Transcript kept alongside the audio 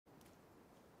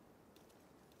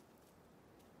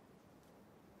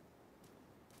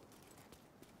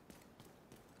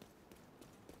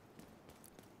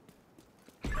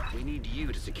We need you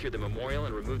to secure the memorial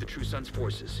and remove the True Sons'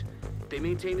 forces. If they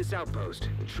maintain this outpost,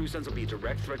 the True Sons will be a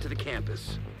direct threat to the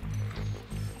campus.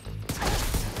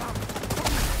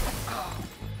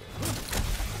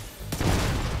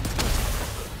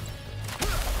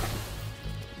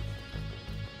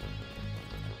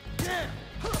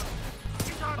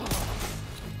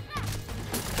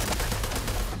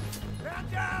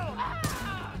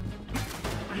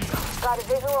 Got a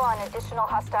visual on additional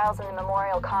hostiles in the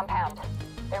memorial compound.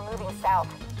 They're moving south.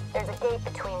 There's a gate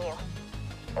between you.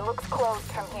 It looks closed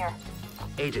from here.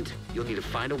 Agent, you'll need to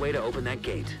find a way to open that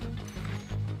gate.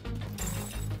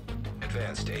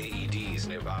 Advanced AEDs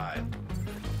nearby.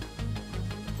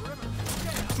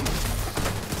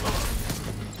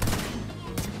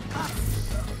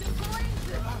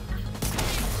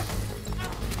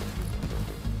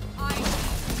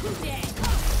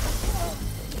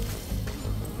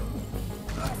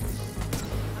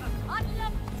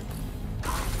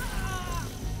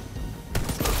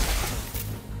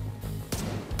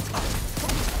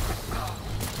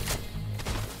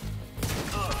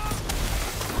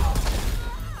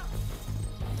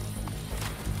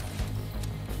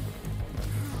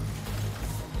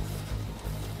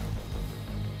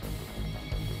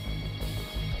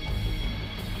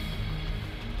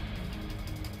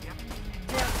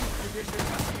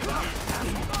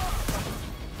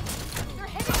 They're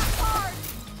hitting us hard!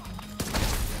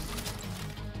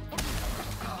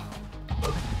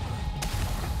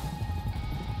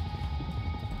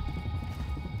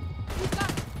 Pull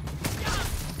back!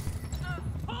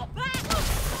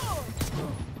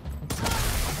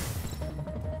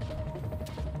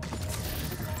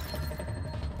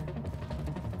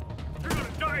 You're gonna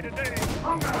die today!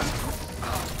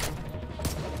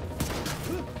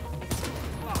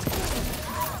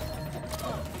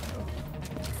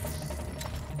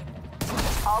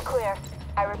 All clear.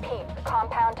 I repeat, the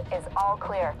compound is all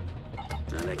clear.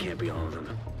 No, that can't be all of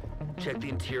them. Check the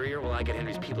interior while I get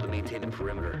Henry's people to maintain the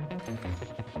perimeter.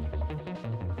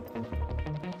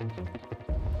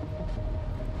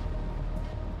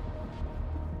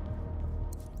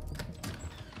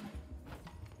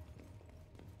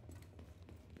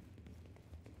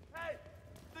 Hey!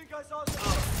 I think I saw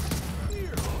something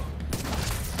here!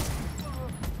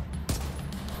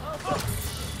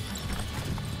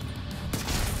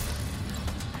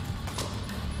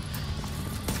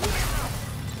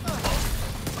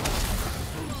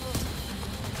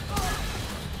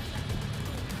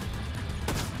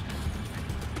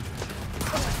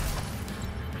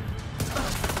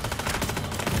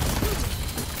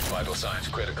 Vital signs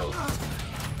critical.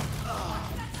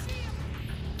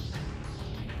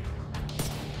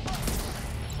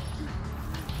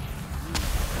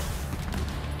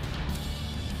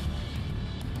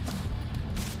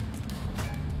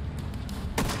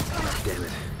 Damn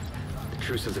it. The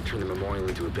True Sons have turned the memorial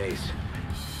into a base.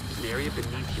 There's an area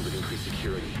beneath you with increased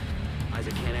security.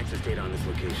 Isaac can't access data on this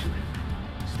location.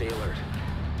 Stay alert.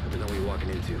 Never know what you're walking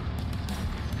into.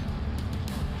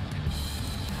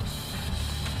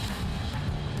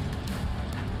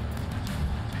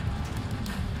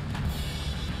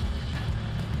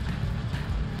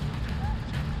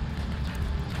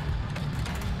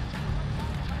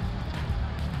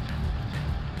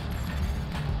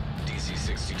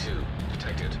 DC-62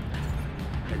 detected.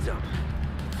 Heads up.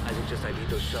 Isaac just ID'd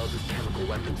those shells as chemical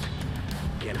weapons.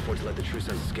 Can't afford to let the True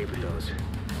Sons escape with those.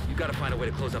 You've got to find a way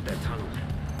to close up that tunnel.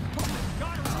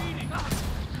 Got a reading!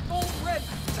 Full red!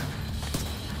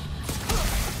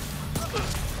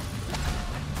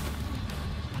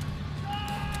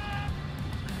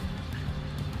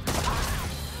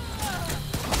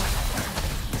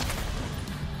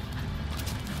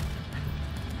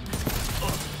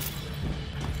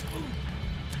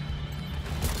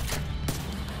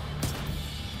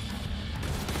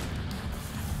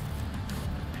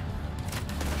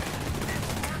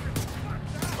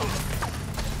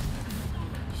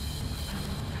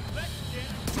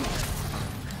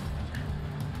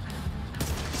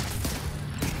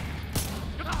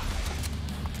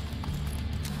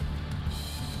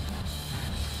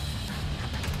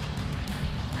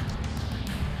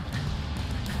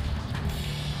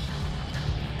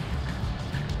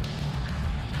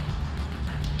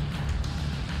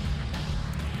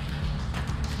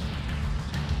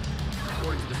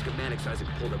 schematics Isaac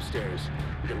pulled upstairs.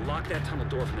 We can lock that tunnel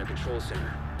door from their control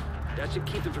center. That should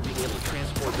keep them from being able to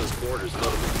transport those boarders loaded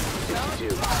with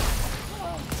 62.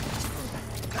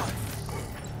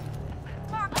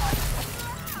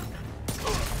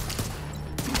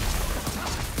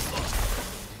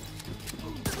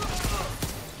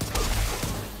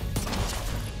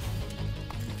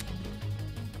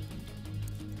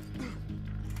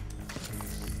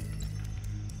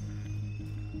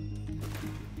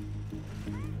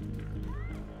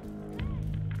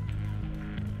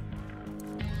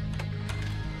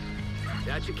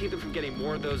 That should keep them from getting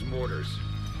more of those mortars.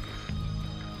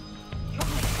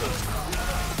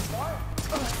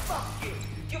 Fuck you!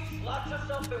 You slot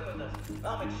yourself in with us.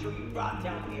 I'll make sure you rot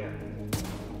down here.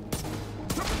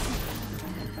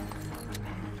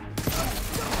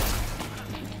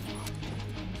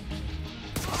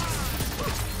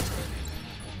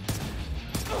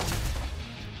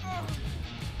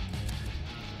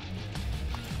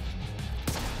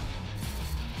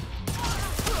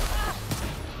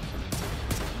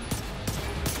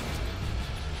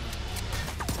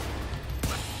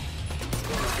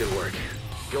 Good work.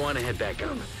 Go on and head back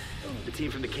up. The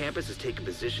team from the campus has taken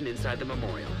position inside the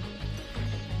memorial.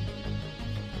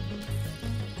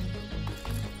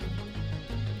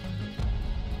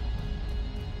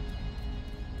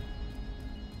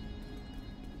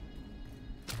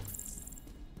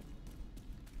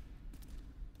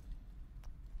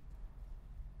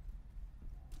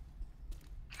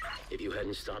 If you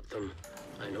hadn't stopped them,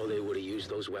 I know they would have used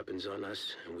those weapons on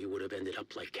us, and we would have ended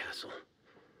up like Castle.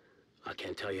 I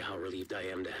can't tell you how relieved I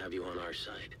am to have you on our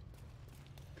side.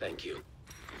 Thank you.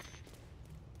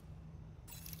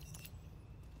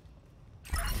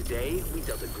 Today, we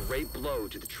dealt a great blow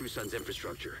to the True Sun's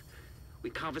infrastructure.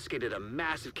 We confiscated a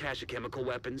massive cache of chemical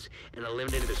weapons and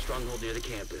eliminated a stronghold near the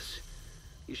campus.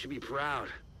 You should be proud.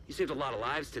 You saved a lot of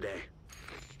lives today.